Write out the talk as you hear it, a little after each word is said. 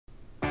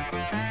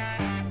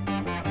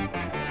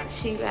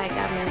She like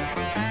I mean.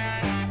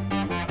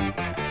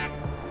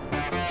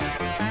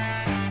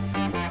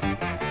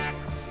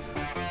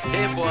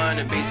 That boy on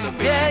the beat so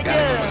big, she gotta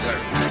go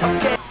berserk.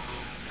 Okay.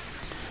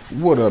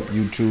 What up,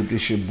 YouTube?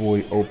 This your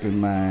boy Open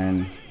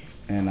Mind,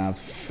 and I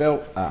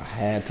felt I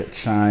had to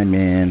chime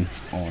in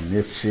on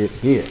this shit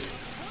here.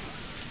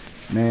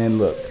 Man,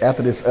 look,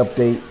 after this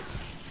update,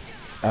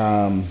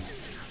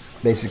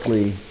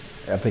 basically,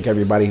 I think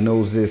everybody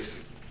knows this.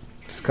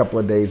 Just a couple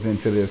of days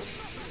into this,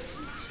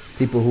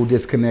 people who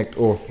disconnect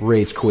or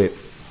rage quit,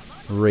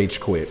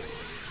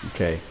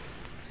 okay,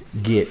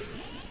 get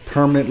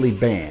permanently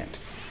banned,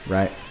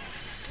 right?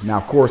 Now,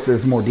 of course,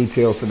 there's more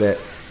details to that.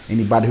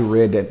 Anybody who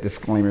read that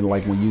disclaimer,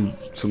 like when you,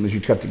 as soon as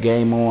you cut the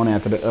game on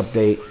after the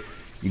update,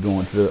 you go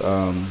into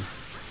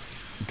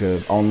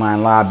the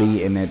online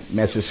lobby and that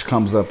message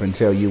comes up and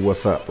tell you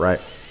what's up, right?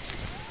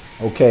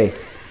 Okay,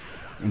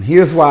 and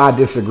here's why I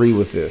disagree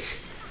with this.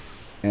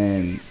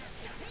 And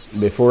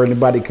before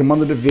anybody come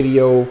under the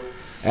video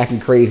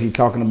acting crazy,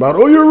 talking about,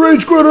 oh, you're a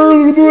rage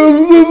quitter,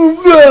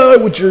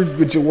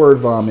 with your word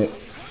vomit.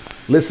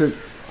 Listen,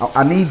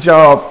 I need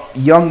y'all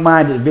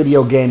young-minded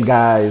video game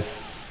guys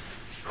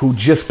who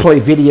just play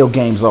video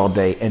games all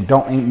day and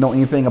don't know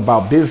anything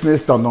about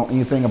business, don't know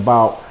anything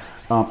about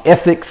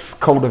ethics,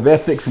 code of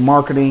ethics,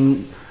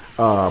 marketing,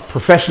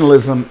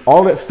 professionalism,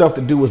 all that stuff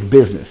to do with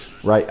business,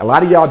 right? A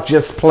lot of y'all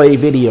just play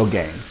video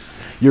games.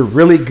 You're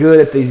really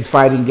good at these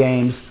fighting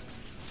games.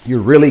 You're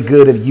really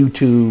good at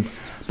YouTube,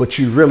 but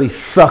you really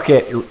suck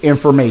at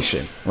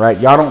information, right?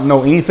 Y'all don't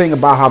know anything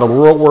about how the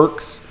world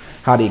works,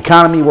 how the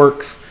economy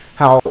works,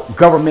 how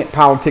government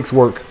politics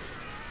work.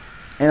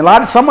 And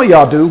some of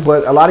y'all do,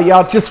 but a lot of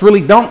y'all just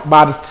really don't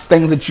by the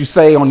things that you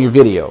say on your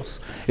videos.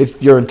 It's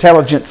your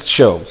intelligence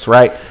shows,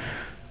 right?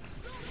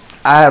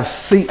 I've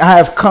searched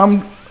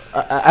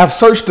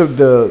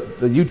the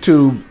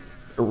YouTube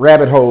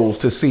rabbit holes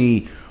to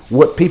see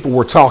what people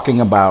were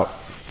talking about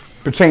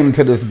pertaining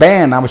to this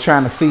ban. I was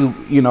trying to see,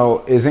 you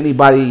know, is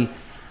anybody,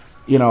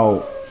 you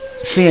know,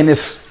 seeing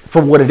this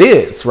for what it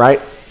is, right?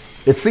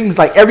 It seems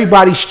like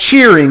everybody's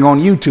cheering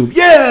on YouTube.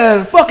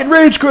 Yeah, fucking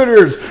rage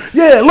critters.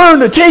 Yeah, learn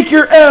to take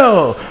your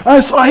L. I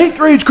hate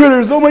rage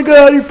critters. Oh my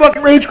God, you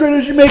fucking rage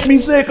critters. You make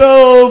me sick.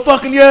 Oh,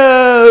 fucking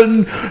yeah.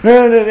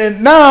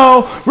 And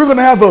now we're going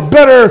to have a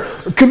better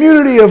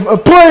community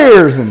of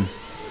players. And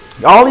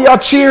all of y'all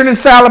cheering and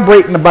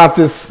celebrating about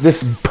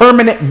this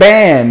permanent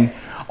ban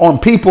on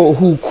people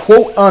who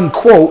quote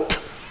unquote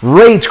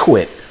rage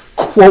quit.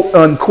 Quote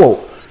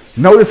unquote.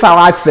 Notice how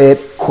I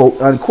said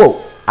quote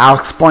unquote. I'll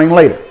explain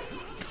later.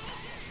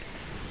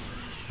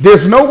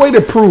 There's no way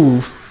to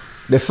prove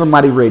that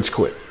somebody rage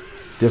quit.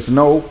 There's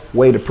no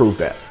way to prove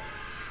that.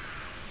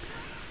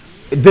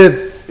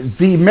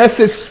 The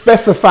message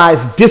specifies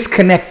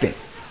disconnecting.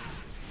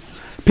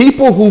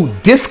 People who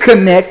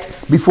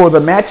disconnect before the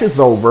match is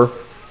over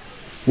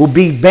will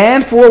be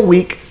banned for a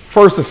week,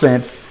 first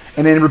offense,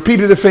 and then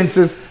repeated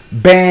offenses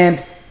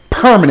banned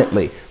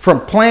permanently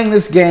from playing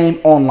this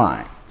game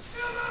online.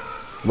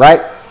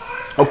 Right?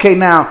 Okay,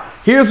 now,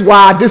 here's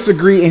why I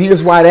disagree, and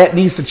here's why that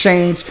needs to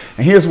change,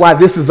 and here's why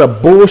this is a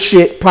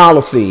bullshit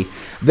policy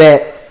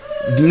that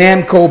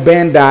Namco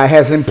Bandai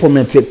has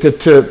implemented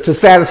to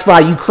satisfy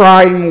you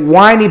crying,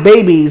 whiny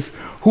babies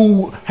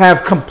who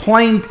have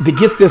complained to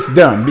get this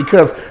done.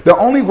 Because the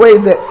only way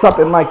that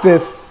something like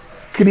this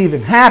could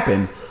even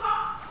happen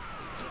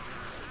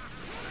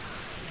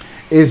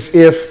is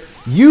if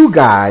you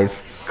guys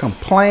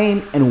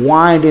complained and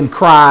whined and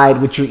cried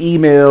with your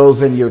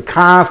emails and your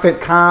constant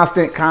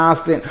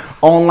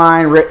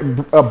online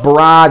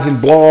barrage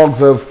and blogs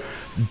of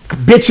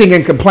bitching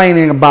and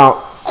complaining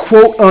about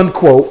quote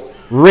unquote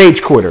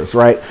rage quitters,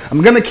 right?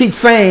 I'm going to keep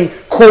saying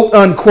quote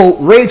unquote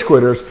rage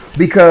quitters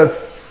because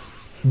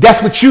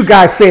that's what you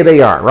guys say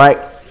they are, right?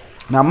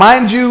 Now,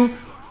 mind you,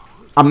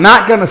 I'm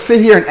not going to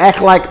sit here and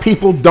act like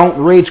people don't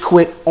rage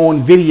quit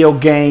on video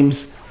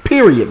games,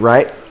 period,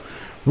 right?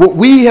 What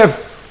we have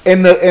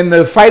in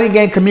the fighting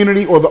game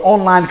community or the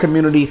online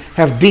community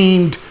have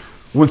deemed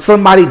when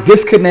somebody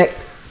disconnect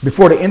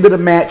before the end of the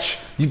match,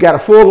 you got a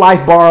full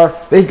life bar,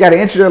 they've got an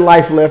inch of their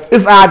life left,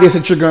 it's obvious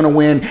that you're going to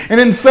win, and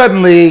then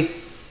suddenly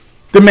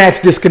the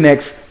match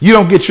disconnects, you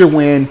don't get your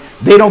win,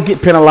 they don't get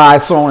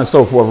penalized, so on and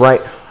so forth,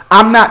 right?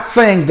 I'm not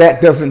saying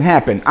that doesn't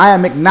happen. I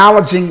am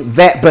acknowledging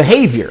that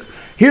behavior.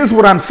 Here's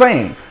what I'm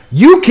saying.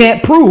 You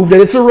can't prove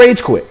that it's a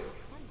rage quit.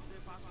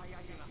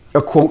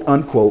 A quote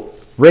unquote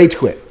rage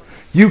quit.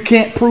 You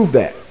can't prove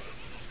that.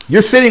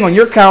 You're sitting on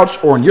your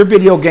couch or in your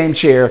video game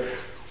chair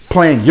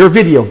playing your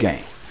video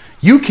game.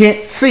 You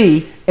can't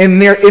see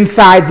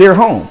inside their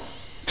home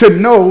to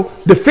know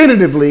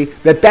definitively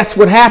that that's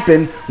what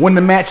happened when the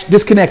match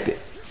disconnected.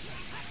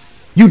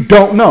 You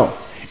don't know.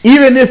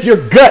 Even if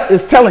your gut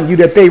is telling you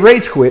that they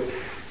rage quit,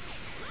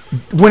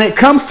 when it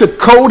comes to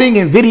coding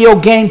and video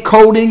game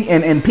coding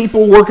and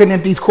people working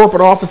at these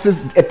corporate offices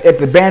at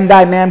the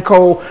Bandai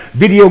Namco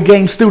video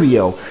game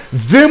studio,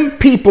 them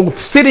people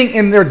sitting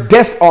in their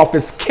desk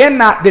office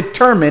cannot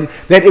determine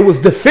that it was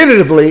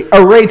definitively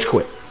a rage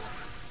quit.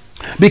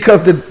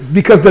 because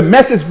the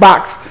message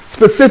box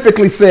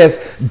specifically says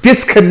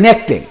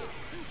disconnecting.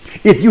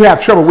 If you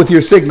have trouble with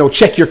your signal,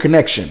 check your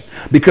connection,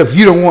 because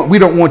we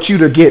don't want you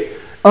to get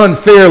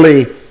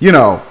unfairly,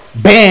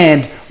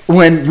 banned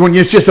when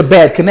it's just a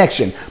bad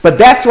connection. But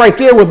that's right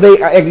there where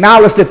they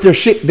acknowledge that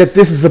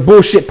this is a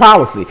bullshit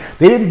policy.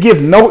 They didn't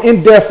give no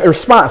in-depth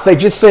response. They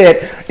just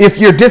said, if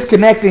you're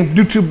disconnecting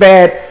due to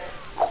bad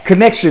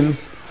connections,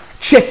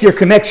 check your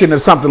connection or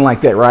something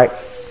like that, right?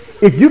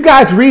 If you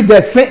guys read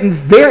that sentence,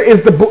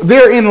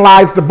 therein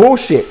lies the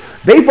bullshit.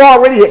 They've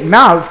already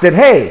acknowledged that,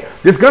 hey,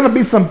 there's going to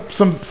be some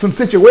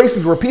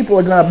situations where people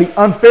are going to be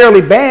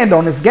unfairly banned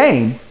on this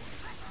game.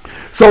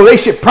 So they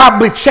should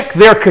probably check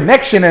their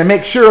connection and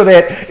make sure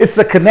that it's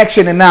the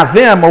connection and not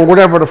them, or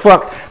whatever the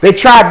fuck.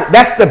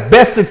 That's the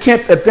best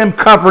attempt at them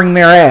covering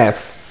their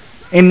ass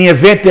in the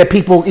event that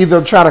people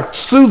either try to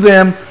sue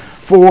them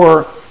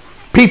for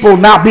people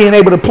not being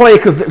able to play.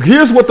 Because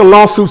here's what the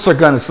lawsuits are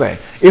going to say.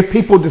 If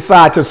people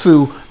decide to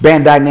sue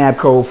Bandai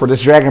Namco for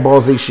this Dragon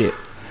Ball Z shit.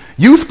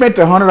 You spent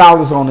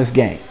 $100 on this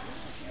game.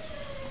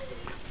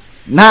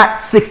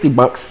 Not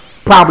 $60,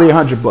 probably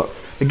 $100.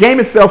 The game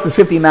itself is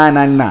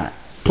 $59.99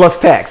 plus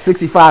tax,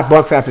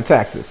 $65 after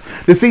taxes.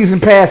 The season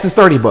pass is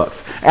 $30.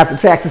 After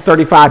taxes,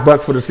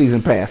 $35 for the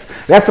season pass.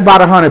 That's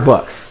about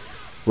 $100,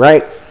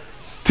 right?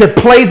 To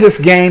play this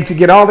game, to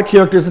get all the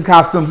characters and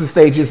costumes and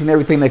stages and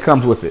everything that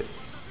comes with it.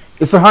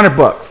 It's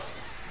 $100.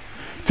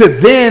 To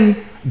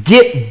then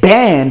get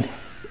banned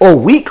or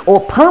weak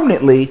or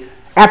permanently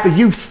after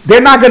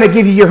they're not going to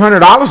give you your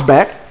 $100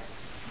 back,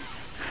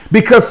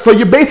 because so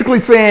you're basically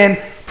saying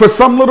for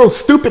some little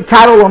stupid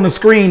title on the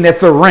screen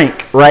that's a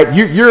rank, right?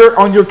 You're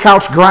on your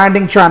couch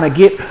grinding trying to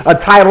get a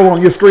title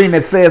on your screen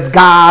that says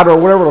God or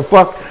whatever the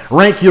fuck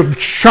rank you're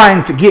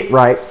trying to get,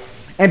 right?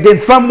 And then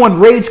someone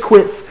rage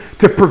quits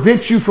to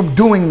prevent you from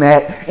doing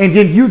that, and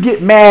then you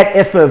get mad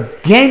at the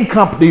game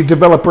company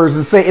developers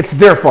and say it's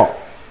their fault.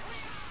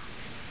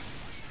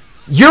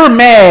 You're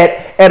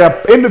mad at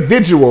an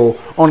individual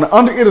on the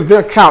under end of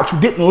their couch who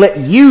didn't let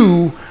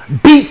you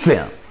beat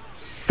them.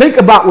 Think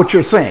about what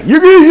you're saying.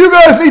 You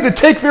guys need to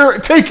take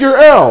your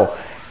L.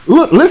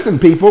 Look, listen,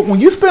 people.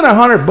 When you spend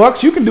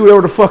 $100, you can do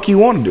whatever the fuck you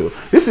want to do.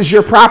 This is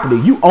your property.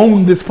 You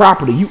own this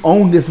property. You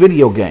own this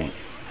video game.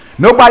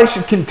 Nobody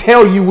can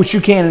tell you what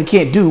you can and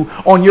can't do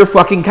on your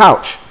fucking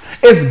couch.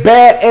 As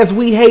bad as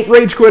we hate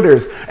rage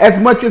quitters, as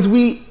much as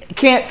we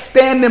can't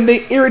stand them,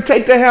 they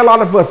irritate the hell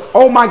out of us.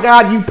 Oh my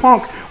God, you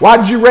punk. Why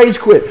did you rage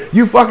quit?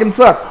 You fucking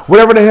suck.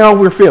 Whatever the hell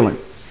we're feeling.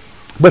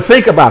 But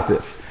think about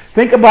this.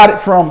 Think about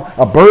it from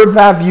a bird's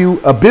eye view,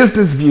 a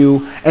business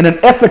view, and an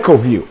ethical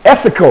view.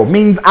 Ethical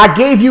means I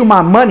gave you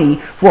my money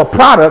for a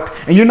product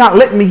and you're not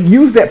letting me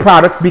use that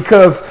product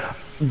because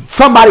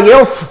somebody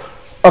else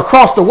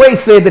across the way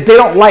said that they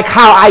don't like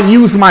how I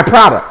use my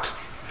product.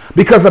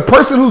 Because a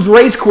person who's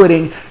rage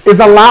quitting is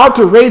allowed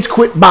to rage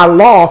quit by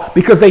law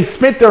because they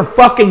spent their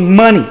fucking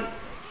money.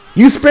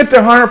 You spent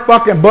their $100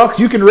 fucking bucks,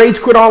 you can rage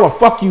quit all the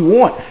fuck you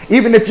want,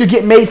 even if you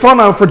get made fun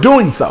of for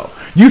doing so.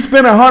 You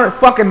spent $100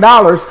 fucking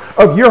dollars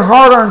of your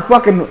hard-earned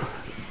fucking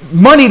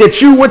money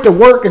that you went to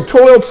work and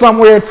toiled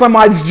somewhere at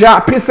somebody's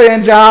job,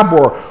 piss-end job,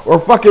 or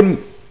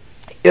fucking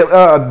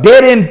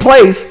dead-end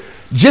place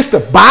just to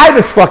buy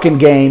this fucking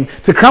game,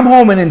 to come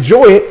home and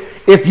enjoy it.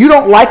 If you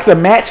don't like the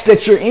match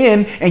that you're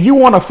in and you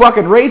want to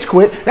fucking rage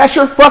quit, that's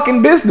your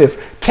fucking business.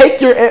 Take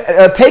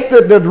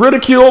the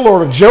ridicule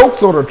or the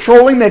jokes or the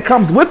trolling that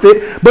comes with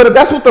it. But if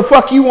that's what the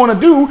fuck you want to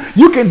do,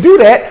 you can do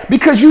that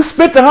because you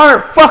spent the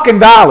 $100 fucking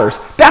dollars.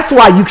 That's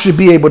why you should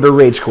be able to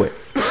rage quit.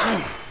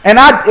 And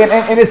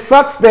it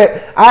sucks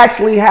that I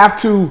actually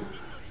have to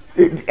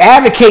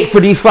advocate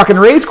for these fucking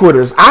rage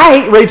quitters. I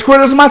hate rage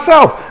quitters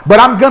myself, but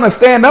I'm gonna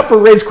stand up for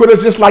rage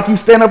quitters just like you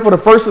stand up for the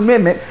First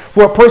Amendment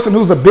for a person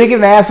who's a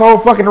bigot, asshole,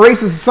 fucking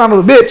racist son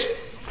of a bitch.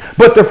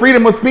 But the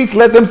freedom of speech,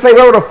 let them say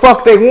whatever the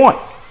fuck they want.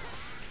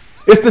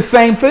 It's the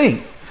same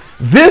thing.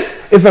 This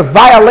is a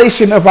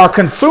violation of our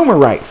consumer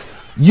rights.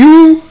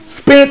 You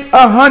spent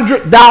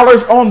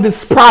 $100 on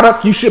this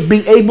product, you should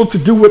be able to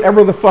do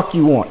whatever the fuck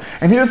you want.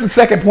 And here's the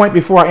second point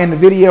before I end the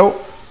video,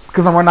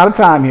 because I'm running out of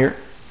time here.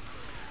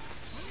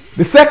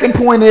 The second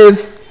point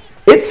is,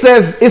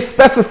 it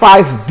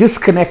specifies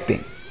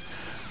disconnecting.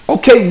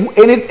 Okay,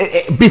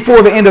 and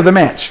before the end of the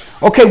match.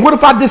 Okay, what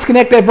if I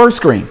disconnect that verse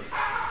screen?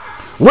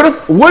 What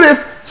if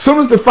as soon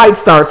as the fight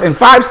starts and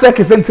 5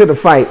 seconds into the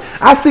fight,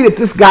 I see that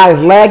this guy is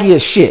laggy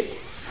as shit.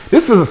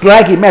 This is a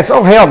laggy match.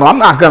 Oh hell no, I'm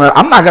not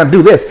gonna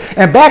do this.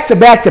 And back to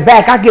back to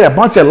back, I get a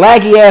bunch of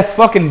laggy ass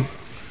fucking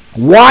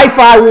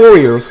Wi-Fi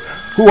warriors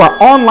who are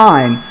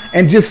online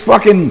and just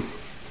fucking,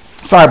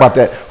 sorry about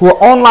that, who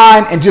are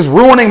online and just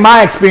ruining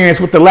my experience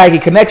with the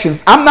laggy connections.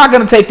 I'm not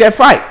going to take that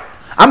fight.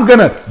 I'm going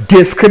to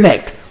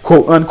disconnect,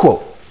 quote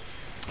unquote.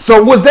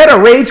 So was that a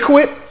rage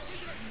quit?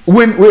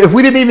 If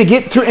we didn't even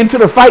get into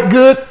the fight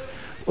good?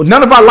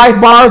 None of our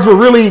life bars were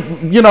really,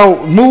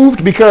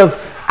 moved because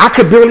I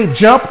could barely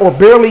jump or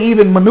barely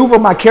even maneuver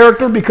my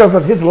character because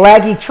of his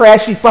laggy,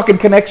 trashy fucking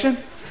connection.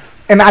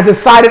 And I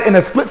decided in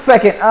a split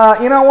second,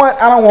 you know what?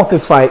 I don't want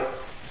this fight.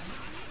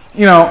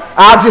 you know,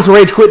 I'll just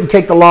rage quit and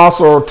take the loss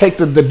or take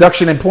the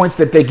deduction in points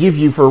that they give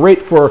you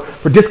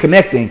for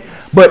disconnecting.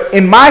 But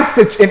in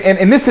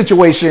in this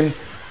situation,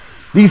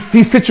 these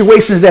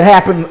situations that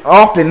happen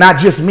often, not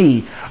just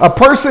me, a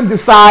person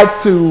decides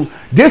to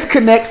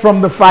disconnect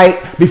from the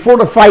fight before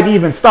the fight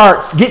even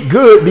starts, get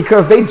good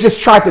because they just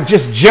tried to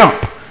just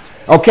jump.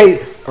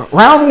 Okay,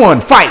 round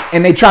one, fight,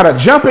 and they try to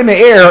jump in the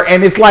air,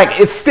 and it's like,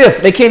 it's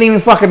stiff. They can't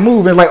even fucking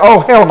move. And like, oh,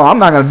 hell no, I'm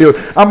not going to do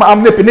it.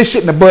 I'm nipping this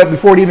shit in the bud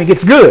before it even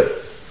gets good.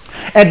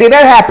 And then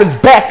that happens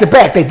back to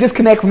back. They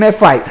disconnect from that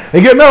fight.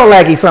 They get another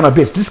laggy son of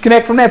a bitch.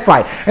 Disconnect from that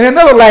fight. And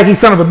another laggy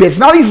son of a bitch.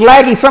 And all these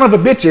laggy son of a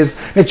bitches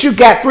that you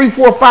got 3,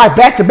 4, 5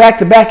 back to back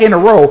to back in a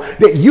row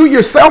that you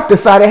yourself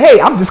decided,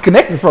 hey, I'm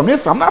disconnecting from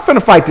this. I'm not going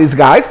to fight these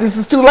guys. This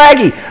is too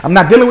laggy. I'm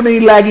not dealing with any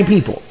laggy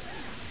people.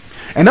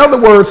 In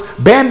other words,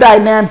 Bandai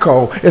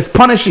Namco is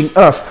punishing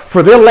us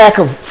for their lack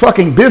of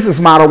fucking business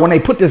model when they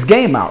put this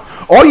game out.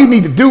 All you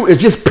need to do is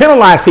just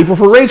penalize people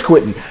for rage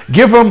quitting.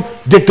 Give them,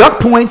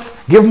 deduct points,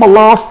 give them a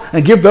loss,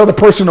 and give the other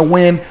person a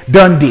win.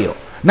 Done deal.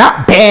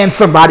 Not ban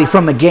somebody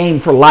from the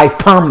game for life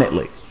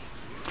permanently.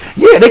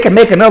 Yeah, they can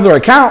make another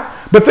account,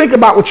 but think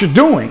about what you're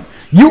doing.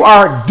 You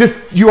are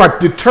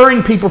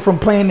deterring people from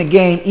playing the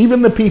game,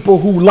 even the people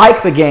who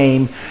like the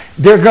game.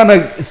 There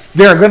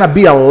are gonna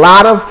be a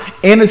lot of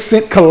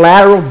innocent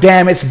collateral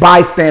damage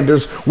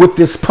bystanders with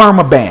this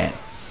perma ban.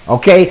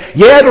 Okay?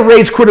 Yeah, the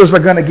rage quitters are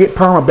gonna get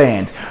perma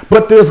banned,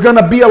 but there's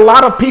gonna be a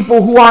lot of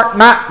people who are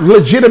not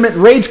legitimate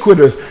rage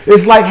quitters.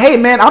 It's like, hey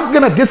man, I'm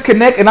gonna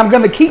disconnect and I'm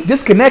gonna keep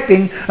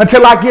disconnecting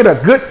until I get a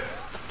good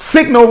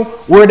signal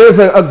where there's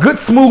a good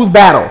smooth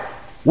battle,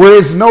 where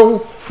there's no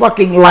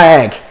fucking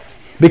lag.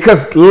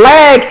 Because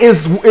lag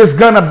is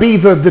going to be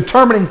the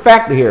determining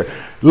factor here.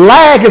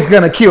 Lag is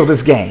going to kill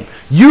this game.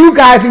 You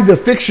guys need to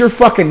fix your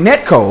fucking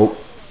netcode,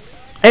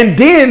 and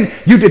then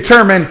you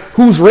determine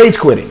who's rage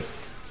quitting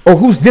or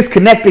who's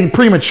disconnecting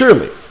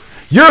prematurely.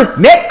 Your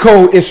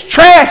netcode is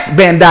trash,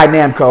 Bandai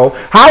Namco.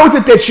 How is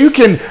it that you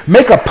can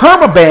make a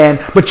perma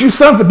ban, but you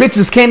sons of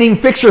bitches can't even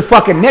fix your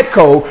fucking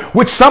netcode,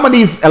 which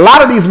a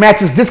lot of these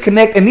matches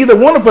disconnect, and neither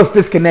one of us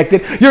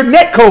disconnected. Your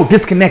netcode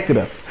disconnected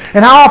us.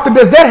 And how often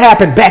does that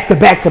happen back to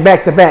back to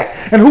back to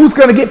back? And who's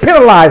going to get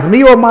penalized,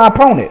 me or my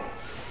opponent?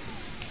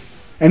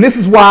 And this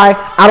is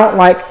why I don't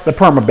like the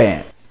perma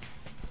ban.